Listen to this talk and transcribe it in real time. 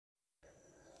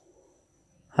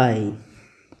High,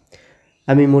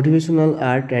 আমি motivational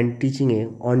art and টিচিংয়ে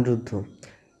Aniruddha.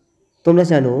 তোমরা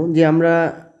জানো যে আমরা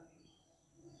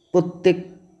প্রত্যেক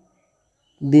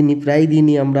দিনই প্রায়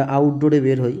দিনই আমরা আউটডোরে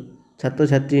বের হই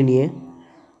ছাত্রছাত্রী নিয়ে।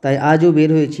 তাই আজও বের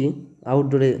হয়েছি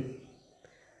আউটডোরে।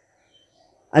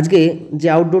 আজকে যে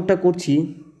আউটডোরটা করছি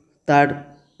তার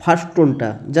ফার্স্ট টোনটা,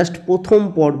 জাস্ট প্রথম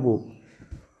পর্ব,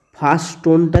 ফার্স্ট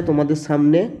টোনটা তোমাদের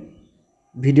সামনে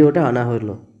ভিডিওটা আনা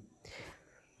হলো।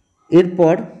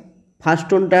 এরপর ফার্স্ট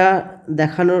টোনটা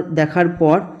দেখার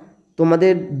পর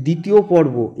তোমাদের দ্বিতীয়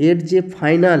পর্ব, এর যে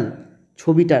ফাইনাল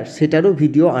ছবিটা সেটারও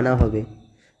ভিডিও আনা হবে।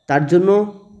 তার জন্য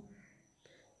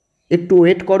একটু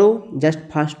ওয়েট করো, জাস্ট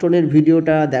ফার্স্ট টোনের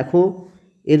ভিডিওটা দেখো।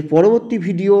 এর পরবর্তী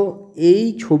ভিডিও এই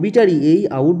ছবিটারই, এই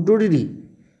আউটডোরেরই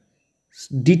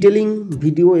ডিটেলিং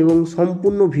ভিডিও এবং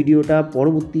সম্পূর্ণ ভিডিওটা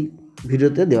পরবর্তী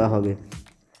ভিডিওতে দেওয়া হবে।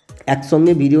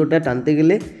 একসঙ্গে ভিডিওটা টানতে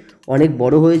গেলে অনেক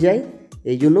বড় হয়ে যায়,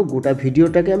 এই জন্য গোটা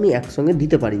ভিডিওটাকে আমি একসঙ্গে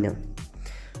দিতে পারি না।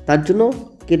 তার জন্য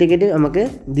কেটে কেটে আমাকে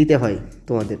দিতে হয়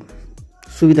তোমাদের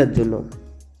সুবিধার জন্য।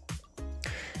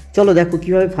 চলো দেখো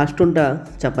কীভাবে ফার্স্ট টোনটা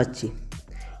চাপাচ্ছি,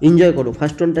 এনজয় করো।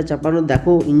 ফার্স্ট টোনটা চাপানো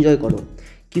দেখো, এনজয় করো।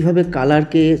 কীভাবে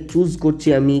কালারকে চুজ করছি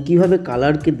আমি, কীভাবে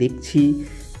কালারকে দেখছি,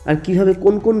 আর কীভাবে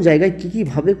কোন কোন জায়গায়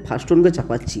কীভাবে ফার্স্ট টোনকে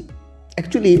চাপাচ্ছি।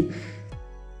 অ্যাকচুয়ালি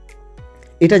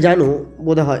এটা জানো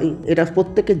বোধ হয়, এটা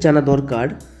প্রত্যেকের জানা দরকার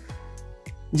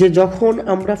যে যখন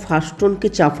আমরা ফার্স্ট টোনকে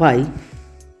চাপাই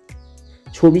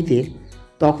ছবিতে,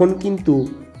 তখন কিন্তু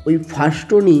ওই ফার্স্ট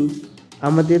টোনই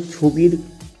আমাদের ছবির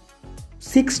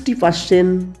 60%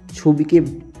 ছবিকে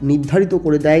নির্ধারিত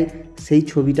করে দেয়, সেই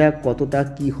ছবিটা কতটা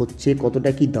কি হচ্ছে, কতটা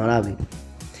কি দাঁড়াবে।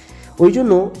 ওই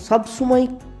জন্য সবসময়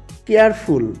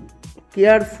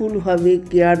কেয়ারফুলভাবে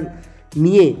কেয়ার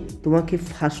নিয়ে তোমাকে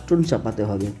ফার্স্ট টোন চাপাতে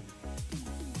হবে।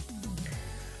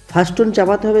 ফার্স্ট টোন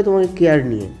চাপাতে হবে তোমাকে কেয়ার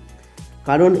নিয়ে,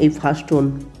 কারণ এই ফার্স্ট টোন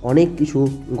অনেক কিছু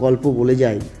গল্প বলে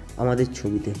যায় আমাদের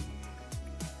ছবিতে।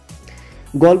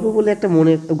 গল্প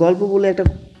বলে একটা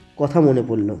কথা মনে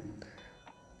পড়লো।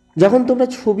 যখন তোমরা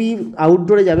ছবি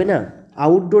আউটডোরে যাবে না,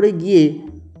 আউটডোরে গিয়ে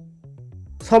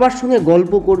সবার সঙ্গে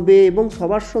গল্প করবে এবং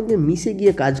সবার সঙ্গে মিশে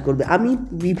গিয়ে কাজ করবে। আমি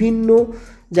বিভিন্ন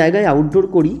জায়গায় আউটডোর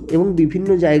করি এবং বিভিন্ন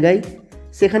জায়গায়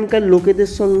সেখানকার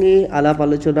লোকেদের সঙ্গে আলাপ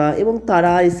আলোচনা এবং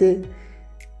তারা এসে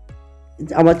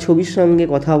আমার ছবির সঙ্গে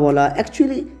কথা বলা।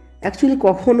 অ্যাকচুয়ালি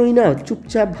কখনোই না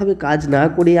চুপচাপভাবে কাজ না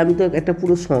করে আমি তো একটা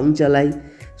পুরো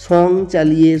সং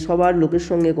চালিয়ে সবার লোকের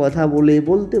সঙ্গে কথা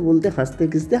বলতে বলতে হাসতে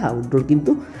খেসতে আউটডোর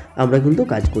আমরা কিন্তু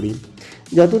কাজ করি।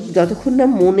 যতক্ষণ না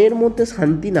মনের মধ্যে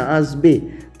শান্তি না আসবে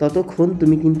ততক্ষণ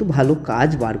তুমি কিন্তু ভালো কাজ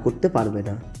বার করতে পারবে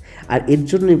না। আর এর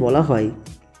জন্যই বলা হয়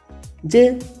যে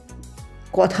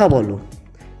কথা বলো,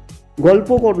 গল্প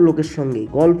করো লোকের সঙ্গে।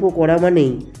 গল্প করা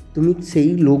মানেই তুমি সেই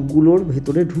লোকগুলোর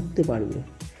ভেতরে ঢুকতে পারবে,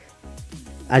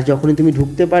 আর যখনই তুমি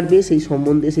ঢুকতে পারবে সেই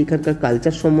সম্বন্ধে, সেইখানকার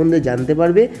কালচার সম্বন্ধে জানতে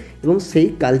পারবে এবং সেই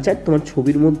কালচার তোমার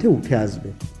ছবির মধ্যে উঠে আসবে।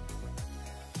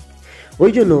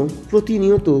 ওই জন্য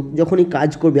প্রতিনিয়ত যখনই কাজ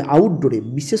করবে আউটডোরে,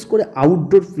 বিশেষ করে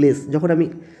আউটডোর প্লেস,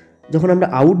 যখন আমরা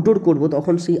আউটডোর করব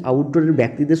তখন সেই আউটডোরের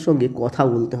ব্যক্তিদের সঙ্গে কথা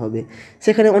বলতে হবে।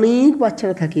 সেখানে অনেক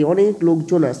বাচ্চারা থাকে, অনেক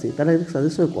লোকজন আসে,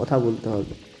 তাদের সঙ্গে কথা বলতে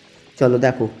হবে। চলো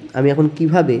দেখো আমি এখন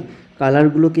কিভাবে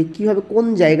কালারগুলোকে, কিভাবে কোন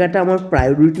জায়গাটা আমার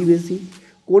প্রায়োরিটি বেশি,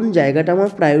 কোন জায়গাটা আমার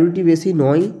প্রায়োরিটি বেশি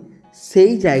নয়,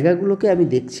 সেই জায়গাগুলোকে আমি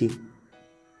দেখছি।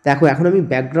 দেখো এখন আমি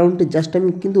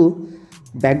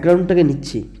ব্যাকগ্রাউন্ডটাকে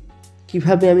নিচ্ছি,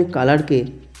 কিভাবে আমি কালারকে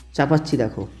চাপাচ্ছি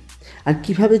দেখো। আর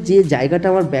কিভাবে যে জায়গাটা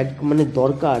আমার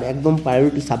দরকার, একদম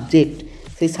প্রায়োরিটি সাবজেক্ট,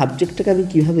 সেই সাবজেক্টটাকে আমি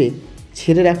কিভাবে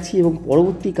ছেড়ে রাখছি এবং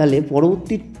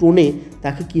পরবর্তী টোনে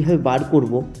তাকে কিভাবে বার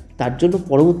করব, তার জন্য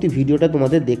পরবর্তী ভিডিওটা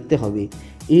তোমাদের দেখতে হবে।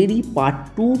 এরই পার্ট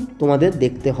 2 তোমাদের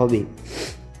দেখতে হবে।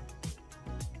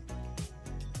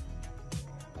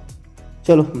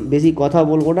 চলো বেশি কথা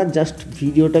বলবো না, জাস্ট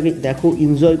ভিডিওটাকে দেখো,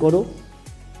 এনজয় করো।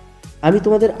 আমি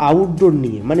তোমাদের আউটডোর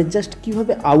নিয়ে জাস্ট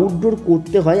কীভাবে আউটডোর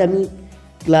করতে হয় আমি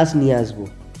ক্লাস নিয়ে আসবো।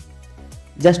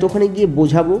 জাস্ট ওখানে গিয়ে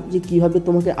বোঝাবো যে কীভাবে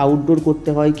তোমাকে আউটডোর করতে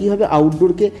হয়, কীভাবে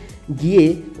আউটডোরকে গিয়ে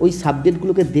ওই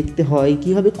সাবজেক্টগুলোকে দেখতে হয়,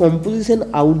 কীভাবে কম্পোজিশন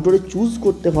আউটডোরে চুজ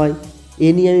করতে হয়, এ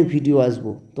নিয়ে আমি ভিডিও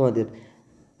আসবো তোমাদের।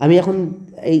 আমি এখন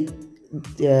এই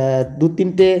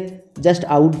 2-3টে জাস্ট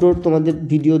আউটডোর তোমাদের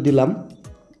ভিডিও দিলাম,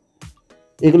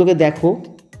 এগুলোকে দেখো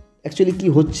অ্যাকচুয়ালি কী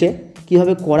হচ্ছে,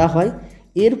 কীভাবে করা হয়।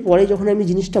 এরপরে যখন আমি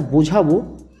জিনিসটা বোঝাবো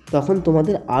তখন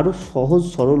তোমাদের আরও সহজ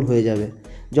সরল হয়ে যাবে।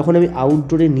 যখন আমি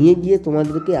আউটডোরে নিয়ে গিয়ে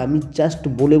তোমাদেরকে আমি জাস্ট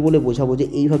বলে বোঝাবো যে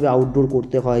এইভাবে আউটডোর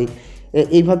করতে হয়,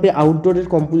 এইভাবে আউটডোরের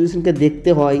কম্পোজিশনকে দেখতে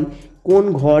হয়, কোন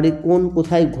ঘরে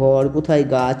কোথায় ঘর, কোথায়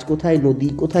গাছ, কোথায় নদী,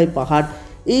 কোথায় পাহাড়,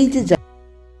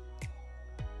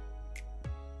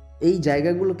 এই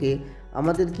জায়গাগুলোকে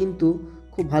আমাদের কিন্তু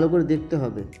খুব ভালো করে দেখতে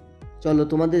হবে। চলো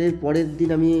তোমাদের এর পরের দিন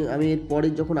আমি এর পরে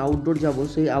যখন আউটডোর যাব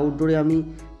সেই আউটডোরে আমি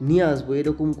নিয়ে আসবো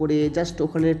এরকম করে, জাস্ট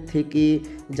ওখানে থেকে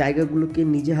জায়গাগুলোকে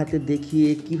নিজে হাতে দেখিয়ে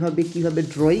কিভাবে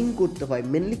ড্রয়িং করতে হয়,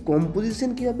 মেনলি কম্পোজিশন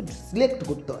কীভাবে সিলেক্ট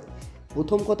করতে হয়।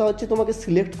 প্রথম কথা হচ্ছে তোমাকে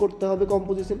সিলেক্ট করতে হবে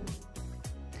কম্পোজিশন,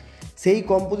 সেই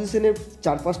কম্পোজিশনের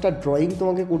 4-5টা ড্রয়িং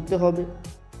তোমাকে করতে হবে,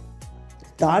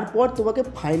 তারপর তোমাকে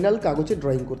ফাইনাল কাগজে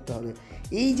ড্রয়িং করতে হবে।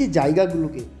 এই যে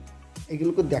জায়গাগুলোকে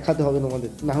এগুলোকে দেখাতে হবে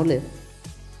তোমাদের, না হলে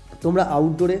তোমরা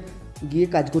আউটডোরে গিয়ে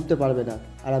কাজ করতে পারবে না।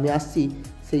 আর আমি আসছি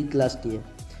সেই ক্লাস নিয়ে।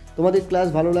 তোমাদের ক্লাস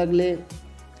ভালো লাগলে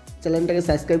চ্যানেলটাকে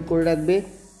সাবস্ক্রাইব করে রাখবে,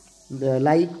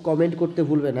 লাইক কমেন্ট করতে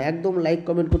ভুলবে না, একদম লাইক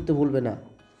কমেন্ট করতে ভুলবে না।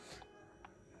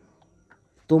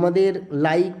 তোমাদের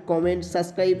লাইক কমেন্ট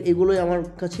সাবস্ক্রাইব এগুলোই আমার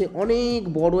কাছে অনেক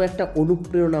বড় একটা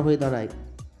অনুপ্রেরণা হয়ে দাঁড়ায়,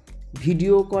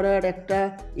 ভিডিও করার একটা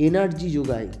এনার্জি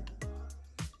যোগায়।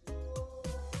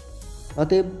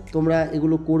 অতএব তোমরা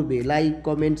এগুলো করবে, লাইক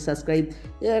কমেন্ট সাবস্ক্রাইব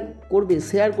করবে,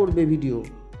 শেয়ার করবে ভিডিও।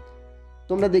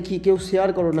 তোমরা দেখি কেউ শেয়ার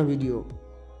করো না, ভিডিও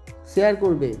শেয়ার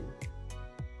করবে,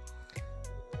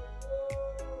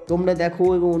 তোমরা দেখো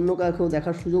এবং অন্য কাউকেও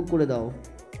দেখার সুযোগ করে দাও।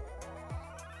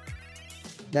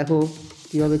 দেখো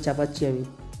কীভাবে চাপাচ্ছি আমি।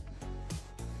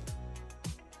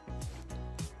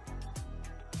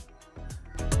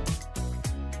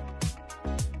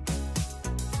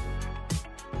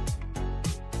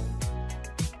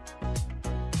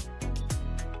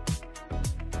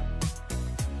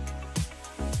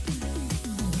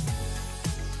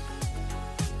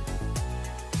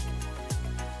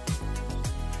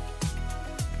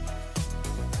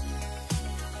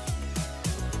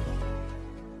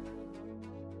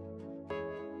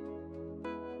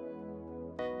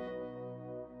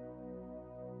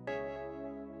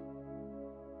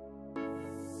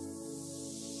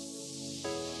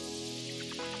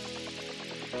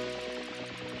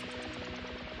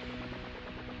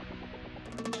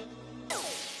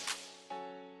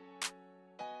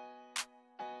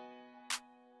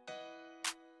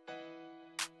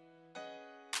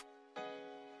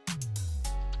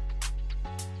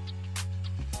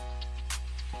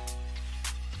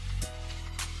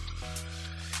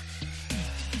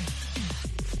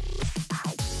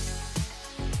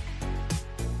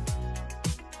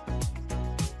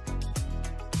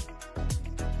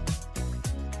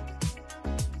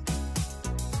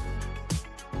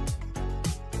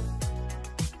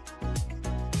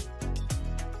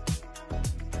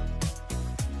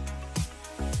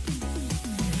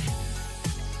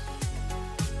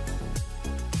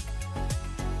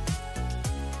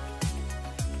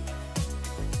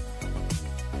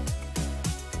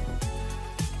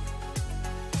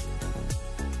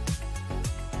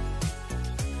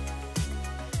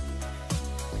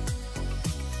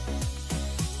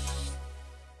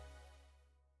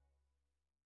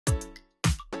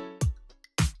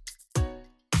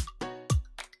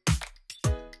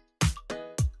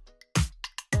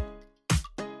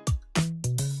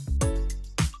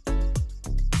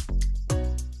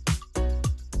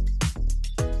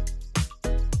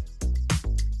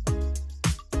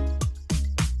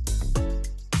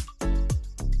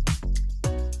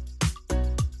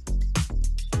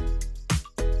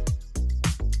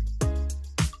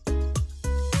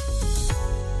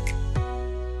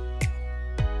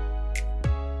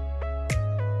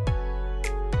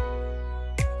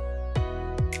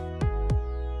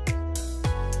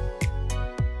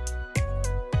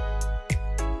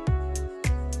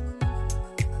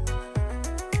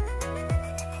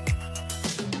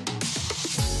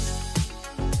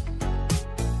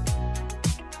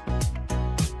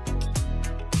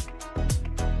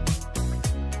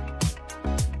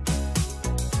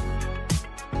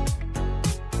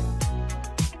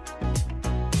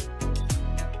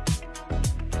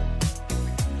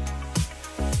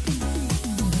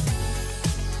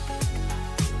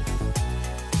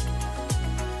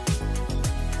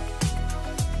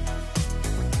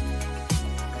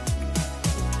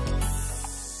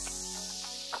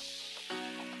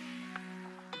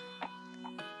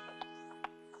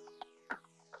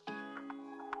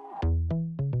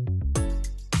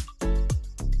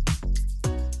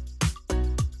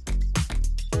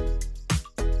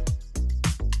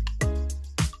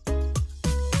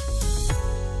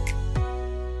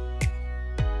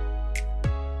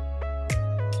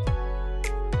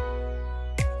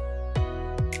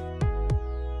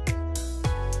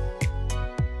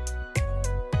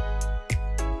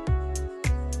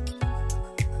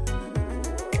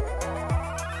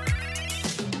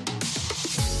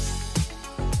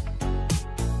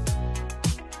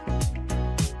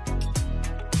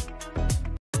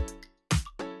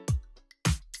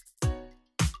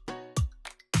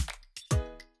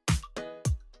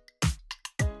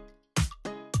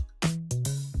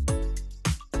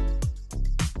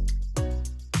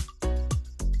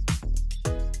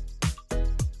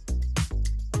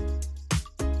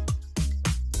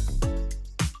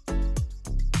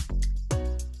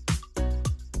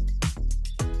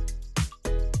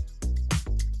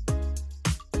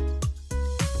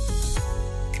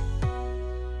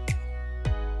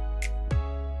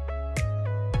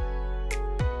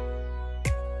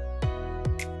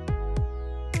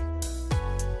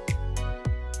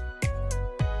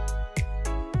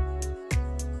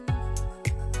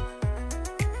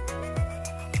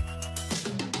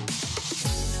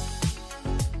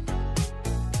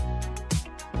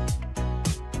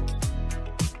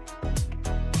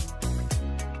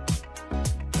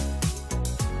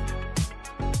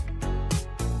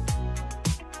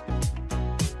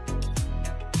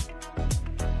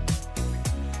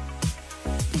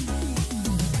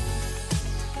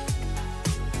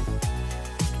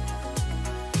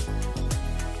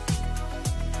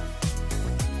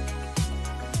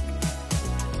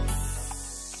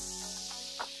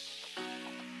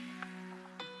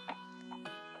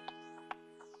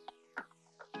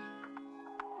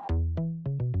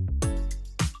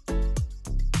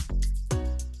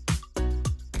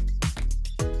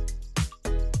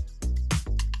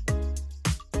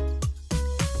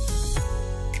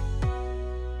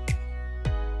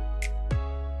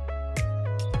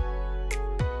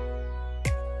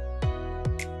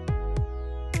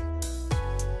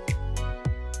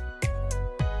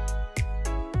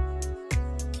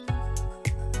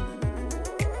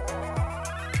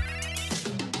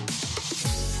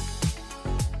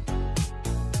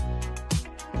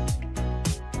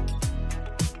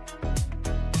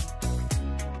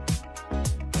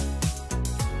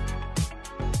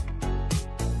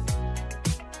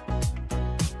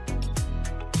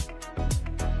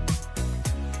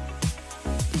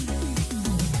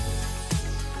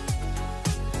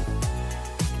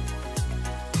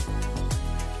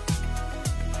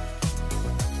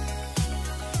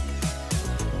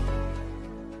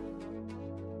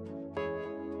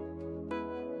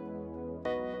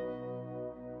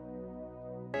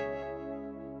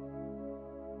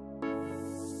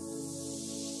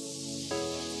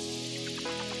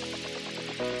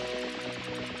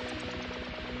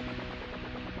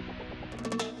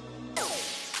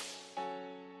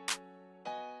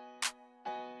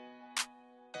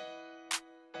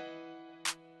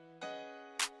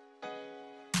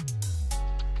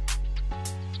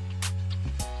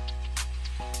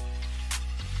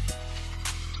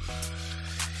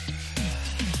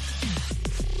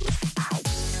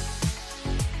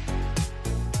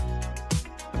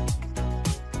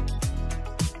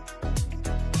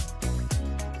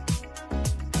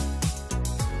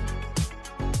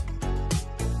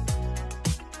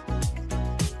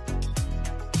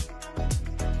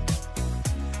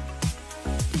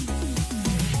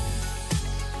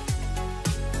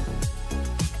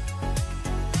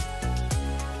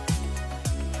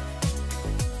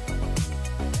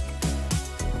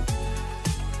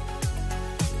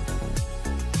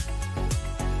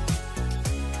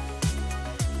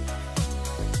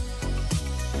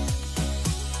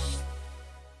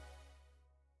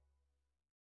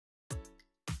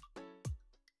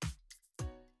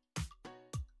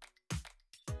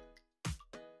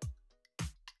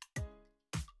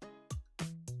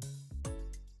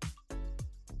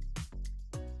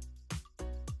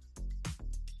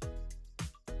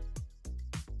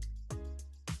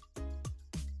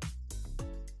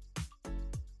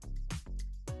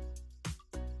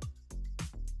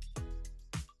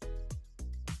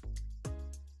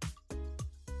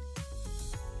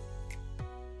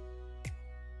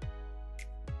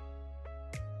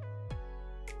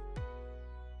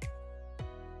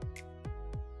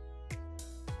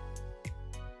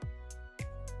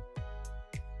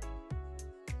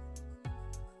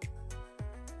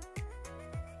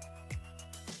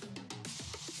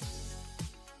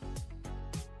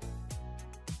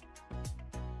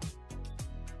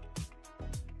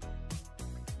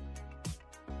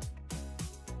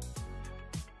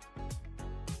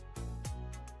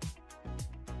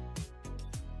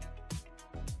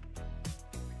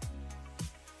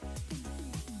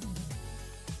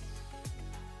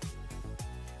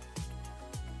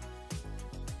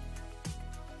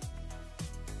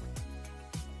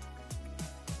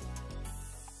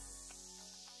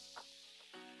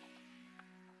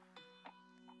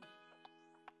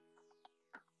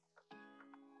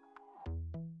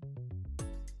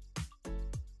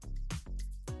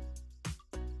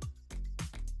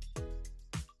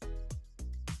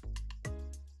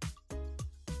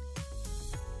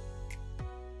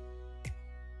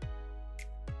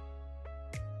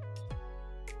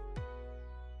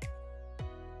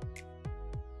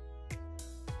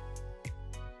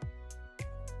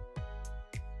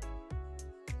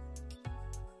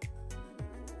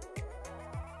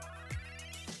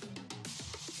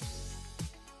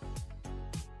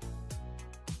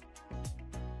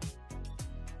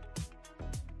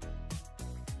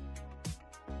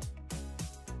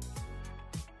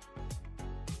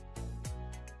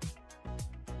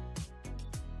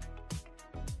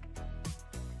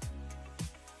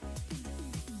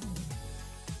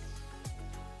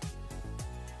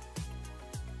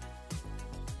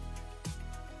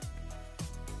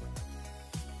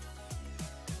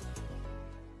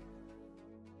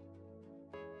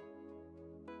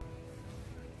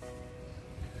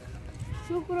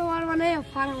 শুক্রবার মানে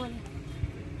ফার মানে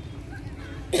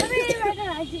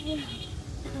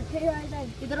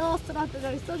इधर অস্ত্র হাতে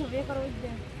যাইছ ছবি করো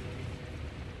দে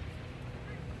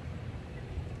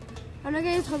আমাকে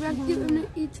এই ছবি আঁকতে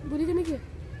বলি কেন কি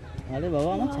আরে বাবা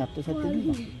আমার ছাত্রছাত্রী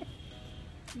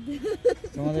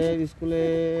তোমাদের স্কুলে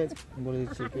বলে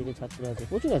দিচ্ছি কে কে ছাত্র আছে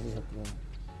প্রচুর আছে ছাত্র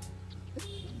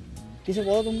কিসে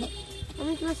পড়ো তোমরা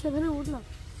আমি ক্লাস 7 এ উঠলাম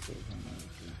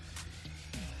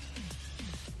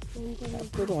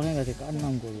ছাত্র তো অনেক আছে কার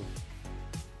নাম করবো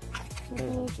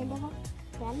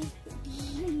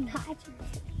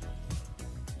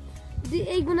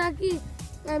এই গুণা কি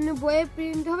এমনি বইয়ে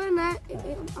প্রিন্ট হবে না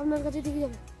আপনার কাছে ঠিক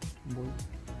যাবে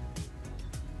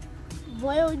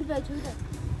বইয়ে ওই দিকে ছবিটা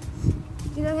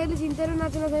কিনা থাকলে চিন্তা না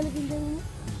চলা থাকলে চিন্তা নেই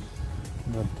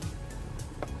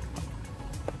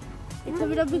এই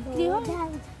ছবিটা বিক্রি হয়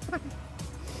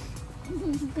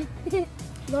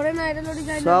ধরে না এটা লড়ি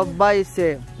যায় না সবাই এসছে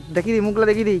দেখি দি মুখগুলো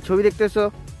দেখি দি ছবি দেখতে এসো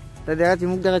তাই দেখাচ্ছি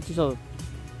মুখ দেখাচ্ছি সব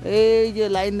এই যে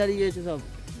লাইন দাঁড়িয়ে গেছে সব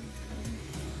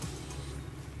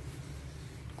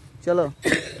চলো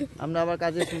আমরা আবার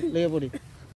কাজে লেগে পড়ি